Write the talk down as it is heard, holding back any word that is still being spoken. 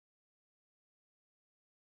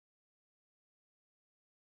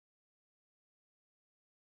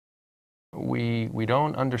we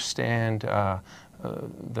don't understand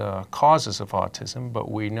the causes of autism,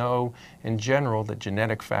 but we know in general that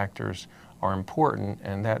genetic factors are important,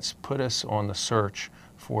 and that's put us on the search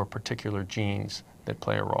for particular genes that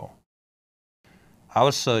play a role.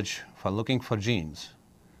 Our search for looking for genes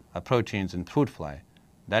or proteins in fruit fly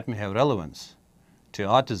that may have relevance to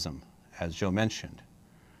autism, as Joe mentioned,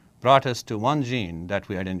 brought us to one gene that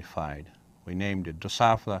we identified. We named it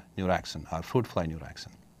Drosophila neuraxin, or fruit fly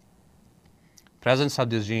neuraxin. Presence of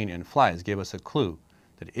this gene in flies gave us a clue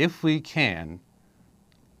that if we can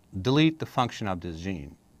delete the function of this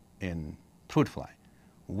gene in fruit fly,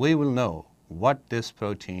 we will know what this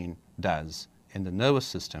protein does in the nervous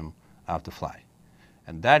system of the fly.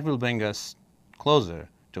 And that will bring us closer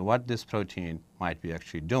to what this protein might be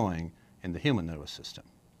actually doing in the human nervous system.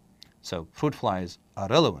 So fruit flies are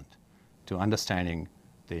relevant to understanding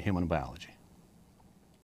the human biology.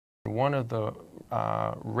 One of the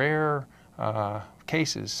rare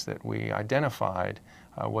cases that we identified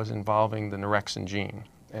was involving the neurexin gene,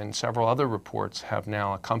 and several other reports have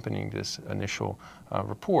now accompanied this initial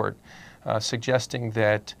report, suggesting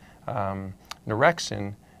that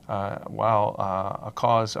neurexin, while a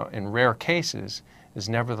cause in rare cases, is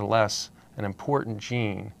nevertheless an important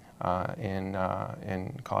gene in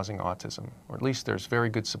causing autism, or at least there's very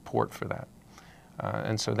good support for that.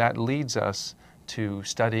 And so that leads us to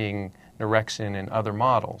studying neurexin in other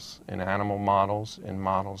models, in animal models, in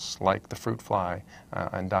models like the fruit fly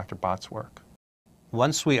and Dr. Bott's work.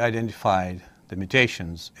 Once we identified the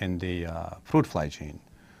mutations in the fruit fly gene,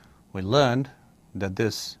 we learned that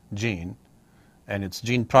this gene and its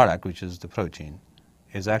gene product, which is the protein,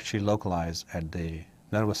 is actually localized at the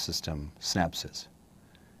nervous system synapses.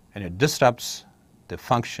 And it disrupts the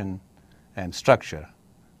function and structure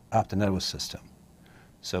of the nervous system.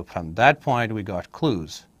 So from that point, we got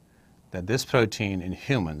clues that this protein in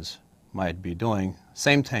humans might be doing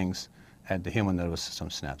same things at the human nervous system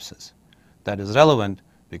synapses. That is relevant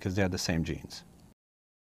because they are the same genes.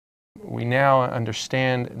 We now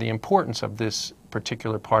understand the importance of this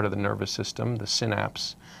particular part of the nervous system, the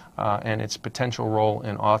synapse, and its potential role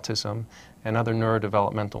in autism and other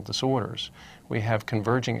neurodevelopmental disorders. We have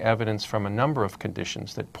converging evidence from a number of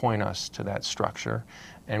conditions that point us to that structure,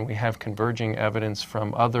 and we have converging evidence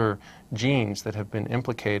from other genes that have been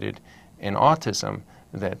implicated in autism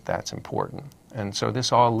that that's important. And so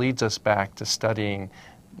this all leads us back to studying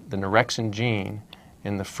the neurexin gene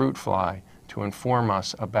in the fruit fly to inform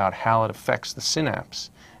us about how it affects the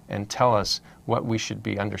synapse and tell us what we should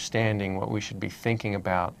be understanding, what we should be thinking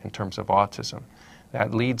about in terms of autism.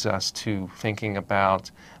 That leads us to thinking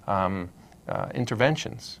about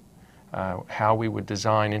interventions, how we would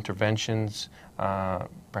design interventions,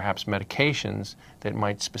 perhaps medications that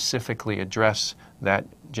might specifically address that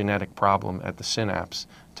genetic problem at the synapse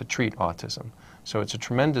to treat autism. So it's a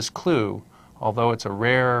tremendous clue, although it's a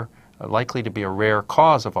rare, likely to be a rare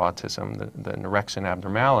cause of autism, the neurexin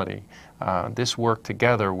abnormality. This work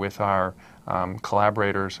together with our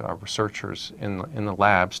collaborators, our researchers in the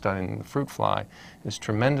lab studying the fruit fly is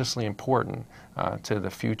tremendously important to the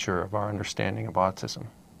future of our understanding of autism.